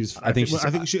think she's her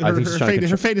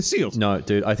fate is sealed. No,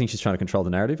 dude, I think she's trying to control the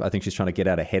narrative. I think she's trying to get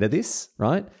out ahead of this,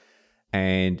 right?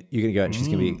 And you're going to go and she's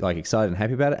going to be like excited and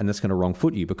happy about it, and that's going to wrong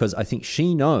foot you because I think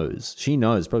she knows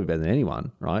probably better than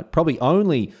anyone, right?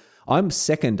 I'm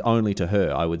second only to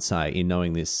her, I would say, in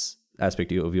knowing this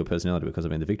aspect of your personality because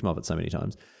I've been the victim of it so many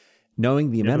times.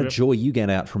 Knowing the amount of joy you get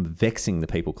out from vexing the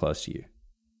people close to you.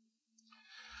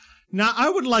 Now, I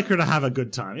would like her to have a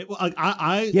good time. But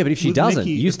if she doesn't,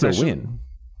 Nikki, you still win.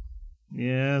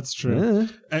 Yeah, that's true.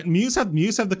 Yeah. Muse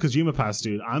have the Kazuma pass,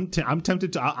 dude. I'm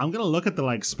tempted to. I'm gonna look at the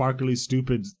like sparkly,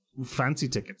 stupid, fancy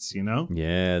tickets. You know?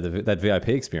 Yeah, that VIP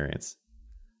experience.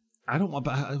 I don't want,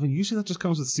 but I mean, usually that just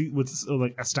comes with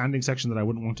like a standing section that I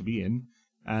wouldn't want to be in,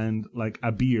 and like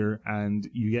a beer, and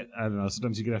you get, I don't know,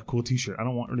 sometimes you get a cool T-shirt. I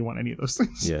don't really want any of those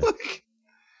things. Yeah.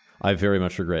 I very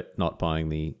much regret not buying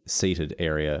the seated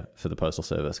area for the Postal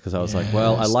Service because I was like,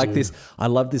 well, I like this. I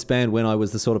loved this band when I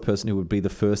was the sort of person who would be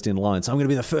the first in line. So I'm going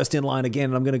to be the first in line again,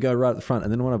 and I'm going to go right at the front.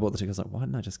 And then when I bought the ticket, I was like, why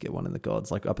didn't I just get one in the gods,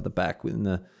 like up at the back in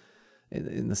the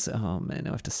oh man, now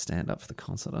I have to stand up for the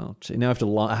concert. Oh, gee. Now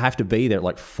I have to be there at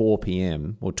like 4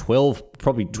 p.m. or 12,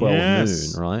 probably 12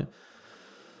 noon, right?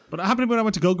 But it happened when I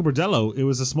went to Gogo Bordello. It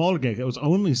was a smaller gig. It was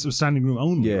standing room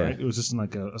only, right? It was just in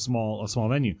like a small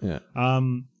venue. Yeah.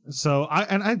 So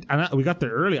we got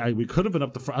there early. We could have been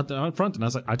up front, and I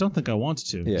was like, I don't think I wanted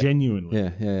to. Yeah. Genuinely.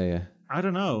 Yeah. I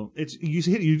don't know. It's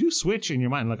you do switch in your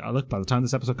mind. Like, look, by the time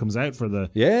this episode comes out for the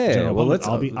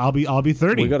I'll be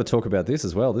 30. We got to talk about this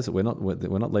as well. We're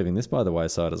not leaving this by the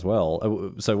wayside as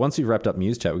well. So once you've wrapped up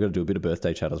Muse chat, we've got to do a bit of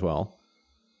birthday chat as well.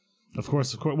 Of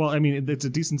course. Well, I mean, it's a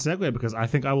decent segue because I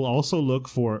think I will also look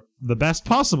for the best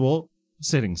possible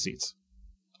sitting seats.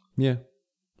 Yeah,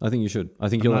 I think you should. I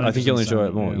think you'll enjoy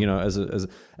it more. Yeah. You know,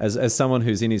 as someone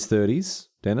who's in his 30s,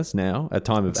 Dennis, now as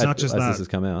this has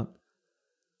come out.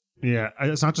 Yeah,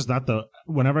 it's not just that though.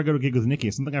 Whenever I go to a gig with Nikki,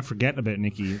 it's something I forget about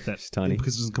Nikki that she's tiny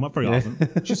because it doesn't come up very often.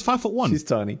 She's 5'1". She's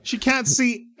tiny. She can't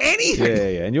see anything.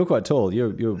 Yeah, and you're quite tall.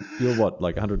 You're what,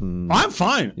 like 100? I'm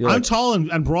fine. I'm tall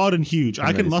and broad and huge.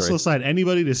 I can muscle aside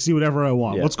anybody to see whatever I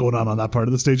want. Yeah. What's going on that part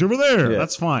of the stage over there? Yeah.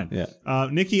 That's fine. Yeah.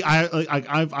 Nikki,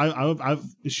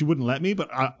 she wouldn't let me, but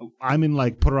I'm in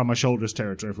like put her on my shoulders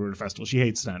territory if we were at a festival. She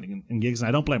hates standing in gigs, and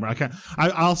I don't blame her.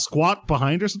 I'll squat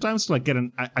behind her sometimes to like get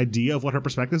an idea of what her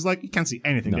perspective is like. You can't see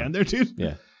anything down there, dude.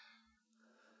 Yeah.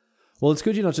 Well, it's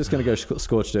good you're not just going to go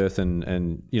scorched earth and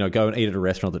go and eat at a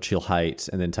restaurant that she'll hate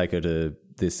and then take her to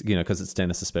this, because it's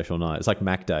Dennis's special night. It's like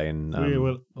Mac Day and we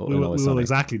will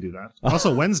exactly do that.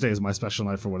 Also, Wednesday is my special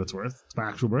night for what it's worth. It's my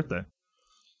actual birthday.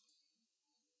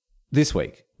 This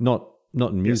week, not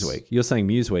in Muse Week. You're saying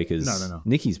Muse Week is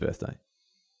Nikki's birthday.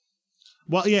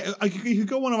 Well, yeah, you could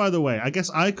go one of either way. I guess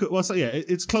I could. Well, so yeah,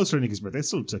 it's closer to Nikki's birthday. It's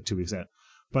still 2 weeks out.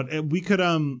 But we could,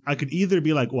 I could either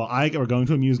be like, well, we're going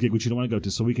to a Muse gig, which you don't want to go to,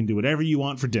 so we can do whatever you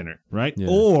want for dinner, right? Yeah,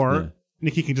 or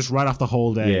Nikki can just write off the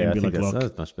whole day and be like, look.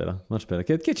 That's much better.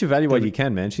 Get your value while you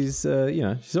can, man. She's, she's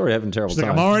already having a terrible time.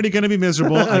 Like, I'm already going to be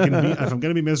miserable. If I'm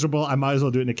going to be miserable, I might as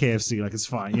well do it in a KFC. Like, it's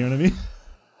fine. You know what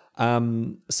I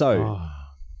mean?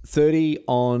 30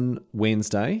 on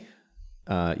Wednesday.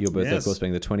 Your birthday, of course,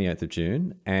 being the 28th of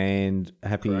June. And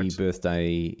happy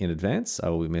birthday in advance. I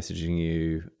will be messaging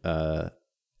you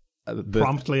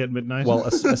Promptly at midnight. Well,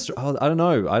 I don't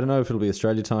know. I don't know if it'll be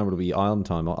Australia time or it'll be Ireland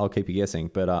time. I'll keep you guessing,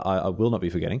 but I will not be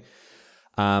forgetting.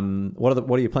 What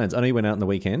are your plans? I know you went out on the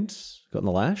weekend, got in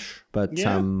the lash, but we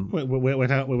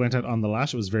went out on the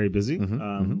lash. It was very busy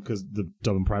because the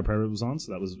Dublin Pride Parade was on,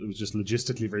 so it was just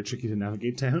logistically very tricky to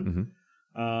navigate town.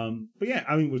 But yeah,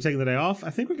 I mean, we're taking the day off. I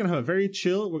think we're gonna have a very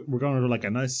chill. We're going to like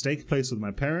a nice steak place with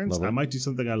my parents. I might do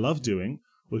something I love doing,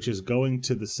 which is going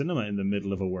to the cinema in the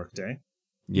middle of a work day.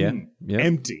 Yeah.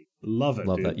 Empty. Love it.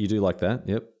 Love dude. that. You do like that.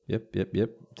 Yep.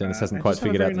 Dennis hasn't quite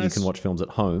figured out that you can watch films at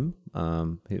home. I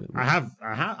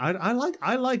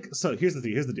like. So here's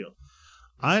the deal.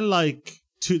 I like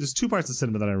there's two parts of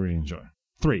cinema that I really enjoy.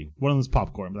 Three. One of them is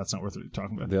popcorn, but that's not worth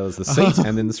talking about. The other's the seat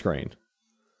and then the screen.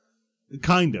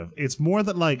 Kind of. It's more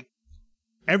that like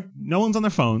no one's on their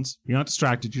phones. You're not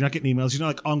distracted. You're not getting emails. You're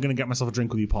not like, oh, I'm going to get myself a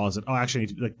drink. Will you pause it? Oh, actually, I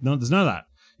need to, like, no, there's none of that.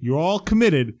 You're all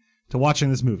committed to watching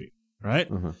this movie, right?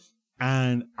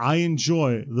 And I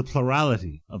enjoy the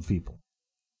plurality of people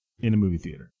in a movie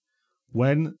theater.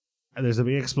 When there's a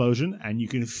big explosion and you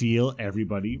can feel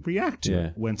everybody react to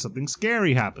it. When something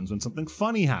scary happens, when something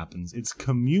funny happens, it's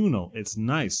communal. It's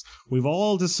nice. We've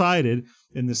all decided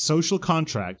in this social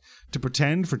contract to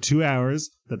pretend for 2 hours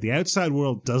that the outside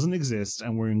world doesn't exist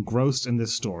and we're engrossed in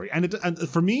this story. And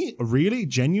for me, really,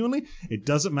 genuinely, it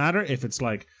doesn't matter if it's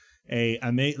like a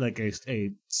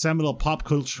seminal pop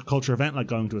culture event, like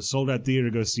going to a sold out theater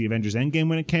to go see Avengers Endgame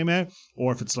when it came out,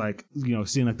 or if it's like, you know,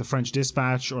 seeing like The French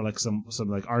Dispatch or like some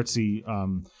like artsy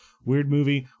weird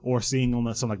movie, or seeing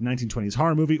some like 1920s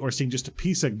horror movie, or seeing just a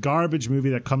piece of garbage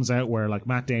movie that comes out where like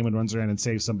Matt Damon runs around and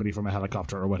saves somebody from a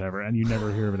helicopter or whatever, and you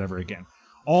never hear of it ever again.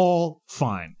 All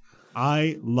fine.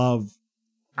 I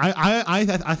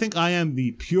think I am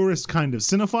the purest kind of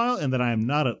cinephile, and that I am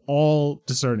not at all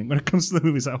discerning when it comes to the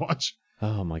movies I watch.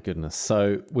 Oh my goodness.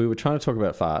 So we were trying to talk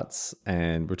about farts,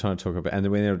 and and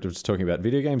then we were just talking about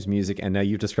video games, music, and now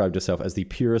you've described yourself as the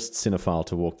purest cinephile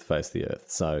to walk the face of the earth.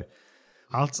 So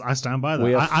I stand by that.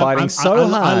 We are fighting so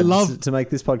hard to make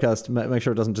this podcast, make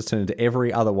sure it doesn't just turn into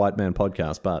every other white man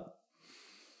podcast, but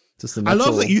just the natural... I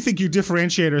love that you think your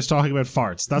differentiator is talking about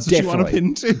farts. That's what you want to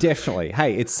pin to. Definitely.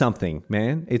 Hey, it's something,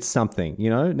 man. It's something. You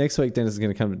know, next week Dennis is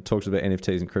going to come and talk to us about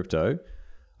NFTs and crypto.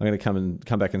 I'm going to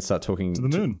come back and start talking... To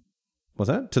the moon. What's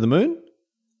that? To the moon?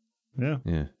 Yeah.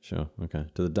 Yeah, sure. Okay.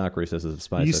 To the dark recesses of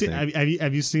space,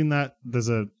 have you seen that? There's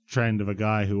a trend of a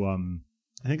guy who...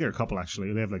 I think they're a couple,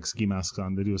 actually. They have like ski masks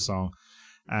on. They do a song.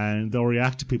 And they'll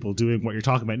react to people doing what you're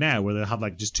talking about now, where they'll have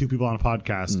like just two people on a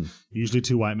podcast, usually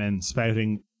two white men,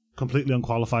 spouting completely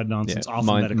unqualified nonsense,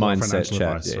 often medical or financial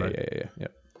advice. Right? Yeah.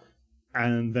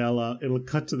 And it'll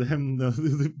cut to them,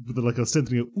 like a synth,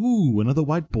 and go, ooh, another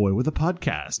white boy with a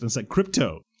podcast. And it's like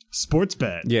crypto, sports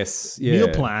bet, meal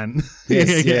plan.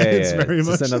 It's very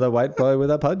much just another white boy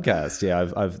with a podcast. Yeah,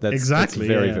 that's exactly.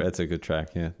 That's a good track.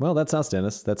 Yeah. Well, that's us,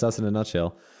 Dennis. That's us in a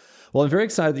nutshell. Well, I'm very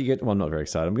excited that you get. Well, I'm not very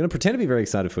excited. I'm going to pretend to be very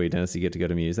excited for you, Dennis. You get to go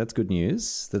to Muse. That's good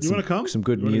news. That's you want to come? Some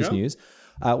good news.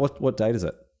 What date is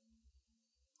it?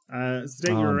 It's the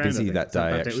day you're around. I'm busy that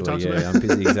day, actually. Yeah, I'm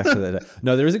busy exactly that day.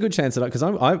 No, there is a good chance that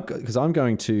because I'm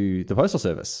going to the postal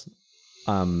service.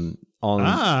 You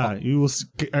will.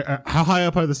 How high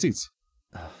up are the seats?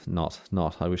 Not.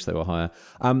 I wish they were higher.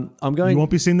 I'm going. You won't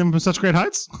be seeing them from such great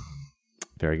heights.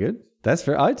 Very good. That's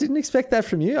fair. I didn't expect that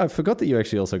from you. I forgot that you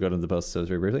actually also got into the postal service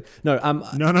very briefly. No.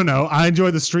 No. I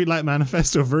enjoy the Streetlight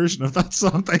Manifesto version of that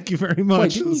song. Thank you very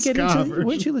much. Wait, didn't you get into?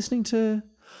 Weren't you listening to?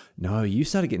 No, you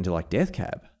started getting to like Death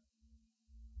Cab.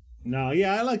 No,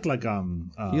 yeah, I like you like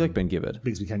Ben Gibbard,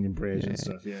 Bigsby Canyon Bridge and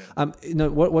stuff. Yeah. No,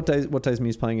 what day is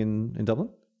Muse playing in Dublin?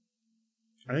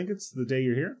 I think it's the day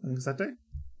you're here. I think it's that day.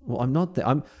 Well, I'm not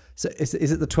there. So is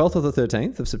it the 12th or the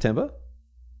 13th of September?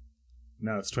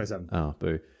 No, it's 27th. Oh,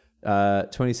 boo.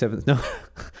 27th. No,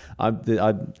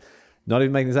 I'm not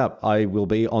even making this up. I will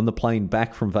be on the plane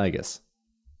back from Vegas.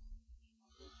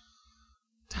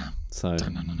 Damn. So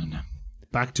no.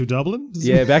 Back to Dublin?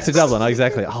 Yeah, back to Dublin.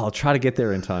 Exactly. Oh, I'll try to get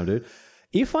there in time, dude.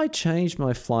 If I change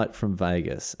my flight from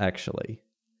Vegas, I'm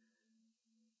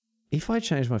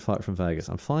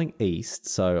flying east,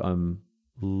 so I'm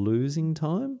losing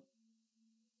time.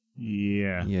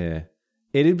 Yeah. Yeah.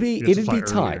 It'd be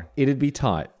tight. It'd be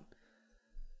tight.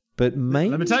 But maybe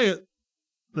Let me tell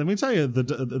you,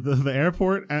 the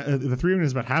airport, the 3 room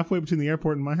is about halfway between the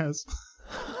airport and my house.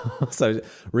 So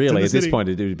really, at this point,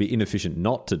 it would be inefficient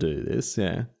not to do this.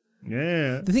 Yeah.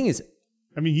 Yeah. The thing is,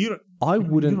 I mean, you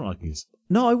don't like these.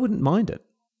 No, I wouldn't mind it.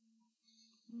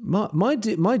 My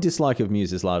dislike of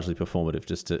Muse is largely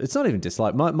performative. It's not even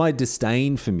dislike. My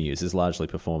disdain for Muse is largely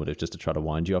performative, just to try to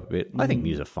wind you up a bit. I think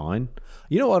Muse are fine.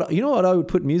 You know what? I would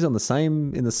put Muse in the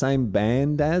same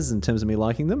band as in terms of me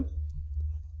liking them.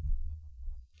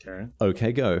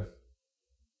 Okay, go.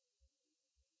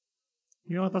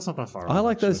 You know what? That's not that far. I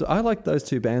like those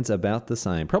two bands about the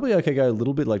same. Probably OK Go a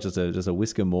little bit, like just a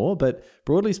whisker more, but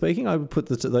broadly speaking, I would put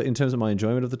in terms of my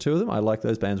enjoyment of the two of them, I like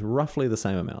those bands roughly the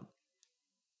same amount.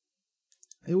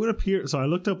 It would appear. So I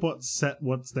looked up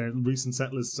what's their recent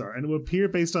set lists are, and it would appear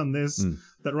based on this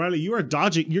that Riley, you are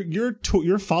dodging.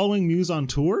 You're following Muse on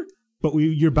tour, but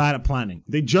you're bad at planning.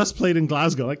 They just played in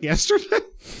Glasgow like yesterday.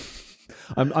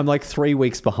 I'm like 3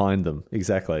 weeks behind them.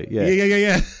 Exactly. Yeah.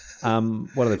 Yeah.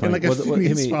 What are they playing? Like hit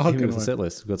me with the set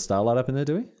list. We've got Starlight up in there,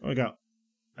 do we? Oh, we got.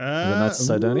 Nights of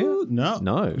Sidonia?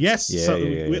 No. Yes.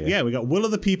 Yeah. We got Will of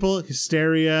the People,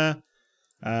 Hysteria,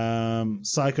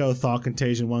 Psycho, Thought,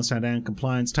 Contagion, One Stand Down,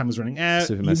 Compliance, Time is Running Out.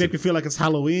 You make me feel like it's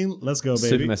Halloween. Let's go,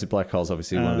 baby. Supermassive Black Hole's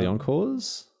obviously one of the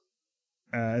encores.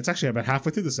 It's actually about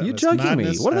halfway through the set. You're joking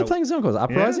me. What are they playing as encores?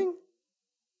 Uprising?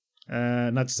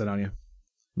 Not Sidonia.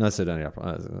 No, Sidonia. Okay.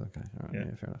 All right.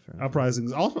 Yeah, fair enough.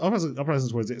 Uprising's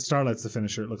towards it. Starlight's the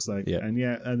finisher, it looks like. Yeah.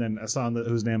 And then a song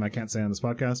whose name I can't say on this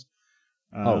podcast.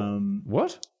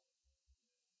 What?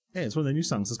 Yeah, it's one of the new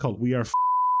songs. It's called We Are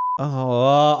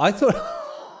I thought...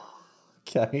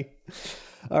 Okay.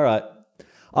 All right.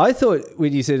 I thought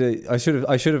when you said I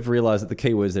should have realized that the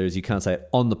key words there is you can't say it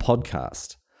on the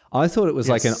podcast. I thought it was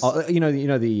like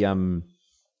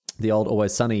the old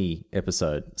Always Sunny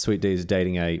episode, Sweet D's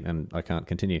dating and I can't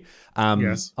continue.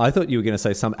 Yes. I thought you were going to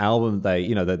say some album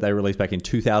that they released back in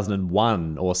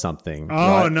 2001 or something. Oh,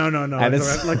 right? No. And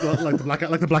it's like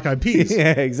the Black Eyed Peas.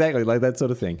 Yeah, exactly. Like that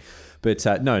sort of thing. But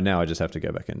no, now I just have to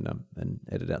go back and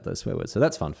edit out those swear words. So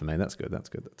that's fun for me. That's good.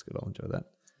 I'll enjoy that.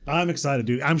 I'm excited,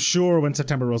 dude. I'm sure when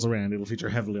September rolls around, it'll feature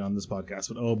heavily on this podcast.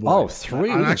 But oh boy. Oh,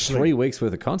 3 weeks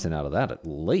worth of content out of that at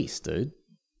least, dude.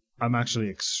 I'm actually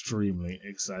extremely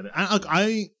excited.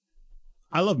 I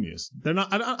love Muse. They're not.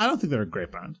 I don't think they're a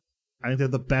great band. I think they're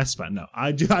the best band. No,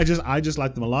 I do. I just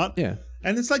like them a lot. Yeah.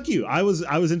 And it's like you. I was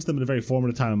into them at a very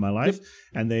formative time in my life,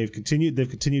 and they've continued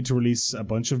to release a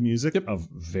bunch of music of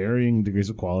varying degrees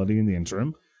of quality in the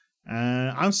interim.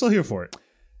 I'm still here for it.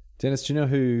 Dennis, do you know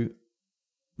who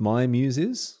my Muse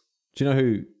is? Do you know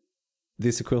who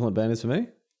this equivalent band is for me?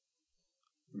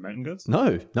 Mountain Goats?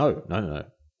 No.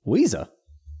 Weezer.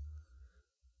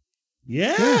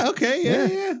 Yeah. Okay.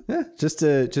 Yeah. Just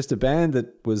a band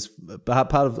that was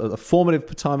part of a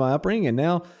formative time of my upbringing, and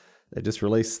now they just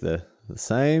released the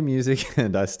same music,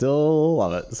 and I still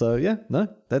love it. So yeah, no,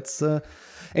 that's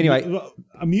anyway.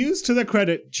 Muse, to their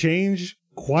credit, change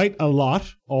quite a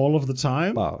lot all of the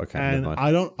time. Oh, okay. And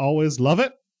I don't always love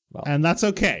it. Well, and that's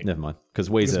okay. Never mind, because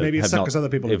Weezer have not other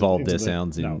people evolved their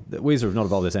sounds. Weezer have not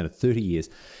evolved their sound in 30 years.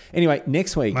 Anyway,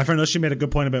 next week... My friend Oshie made a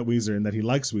good point about Weezer in that he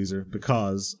likes Weezer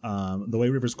because the way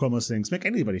Rivers Cuomo sings make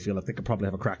anybody feel like they could probably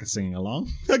have a crack at singing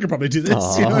along. I could probably do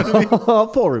this. You know what I mean?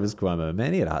 Oh, poor Rivers Cuomo,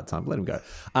 man. He had a hard time. Let him go.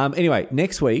 Anyway,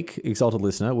 next week, Exalted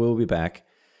Listener, we'll be back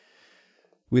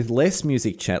with less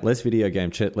music chat, less video game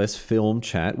chat, less film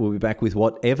chat. We'll be back with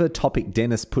whatever topic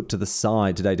Dennis put to the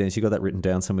side today. Dennis, you got that written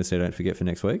down somewhere so you don't forget for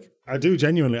next week? I do,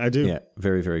 genuinely. I do. Yeah,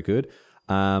 very, very good.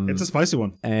 It's a spicy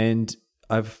one. And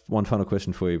I have one final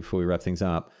question for you before we wrap things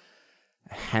up.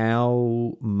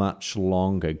 How much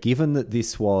longer, given that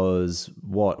this was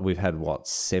we've had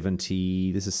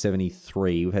 70, this is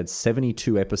 73, we've had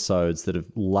 72 episodes that have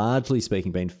largely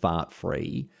speaking been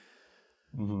fart-free.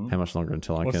 Mm-hmm. How much longer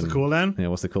until What's the cooldown? Yeah,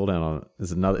 what's the cooldown on it?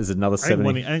 Is it another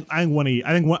 70? I think one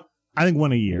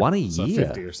a year. One a year? So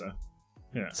 50 or so.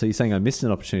 Yeah. So you're saying I missed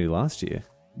an opportunity last year?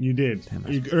 You did.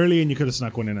 Early, and you could have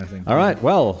snuck one in, I think. All right.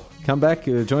 Well, come back.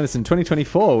 Join us in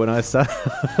 2024 when I start.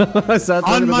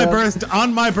 On my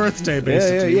birthday,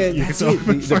 basically. Yeah.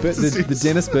 The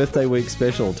Dennis birthday week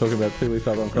special, talking about Pee Wee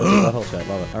Father on Cross the Butthole Chat.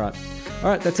 Love it. All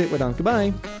right. That's it. We're done.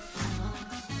 Goodbye.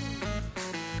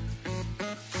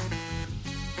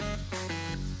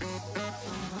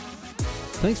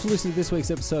 Thanks for listening to this week's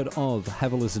episode of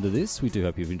Have a Listen to This. We do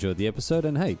hope you've enjoyed the episode.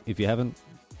 And hey, if you haven't,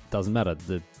 doesn't matter.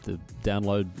 The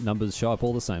download numbers show up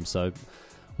all the same. So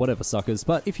whatever, suckers.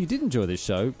 But if you did enjoy this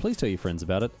show, please tell your friends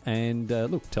about it. And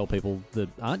look, tell people that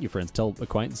aren't your friends. Tell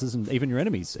acquaintances and even your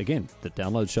enemies. Again, the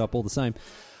downloads show up all the same.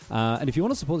 And if you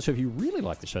want to support the show, if you really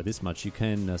like the show this much, you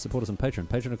can support us on Patreon.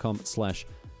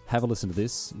 Patreon.com/have a listen to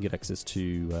this. You get access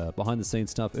to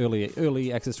behind-the-scenes stuff,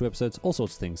 early access to episodes, all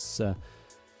sorts of things.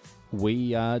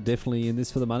 We are definitely in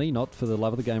this for the money, not for the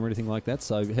love of the game or anything like that.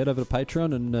 So head over to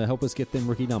Patreon and help us get them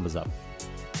rookie numbers up.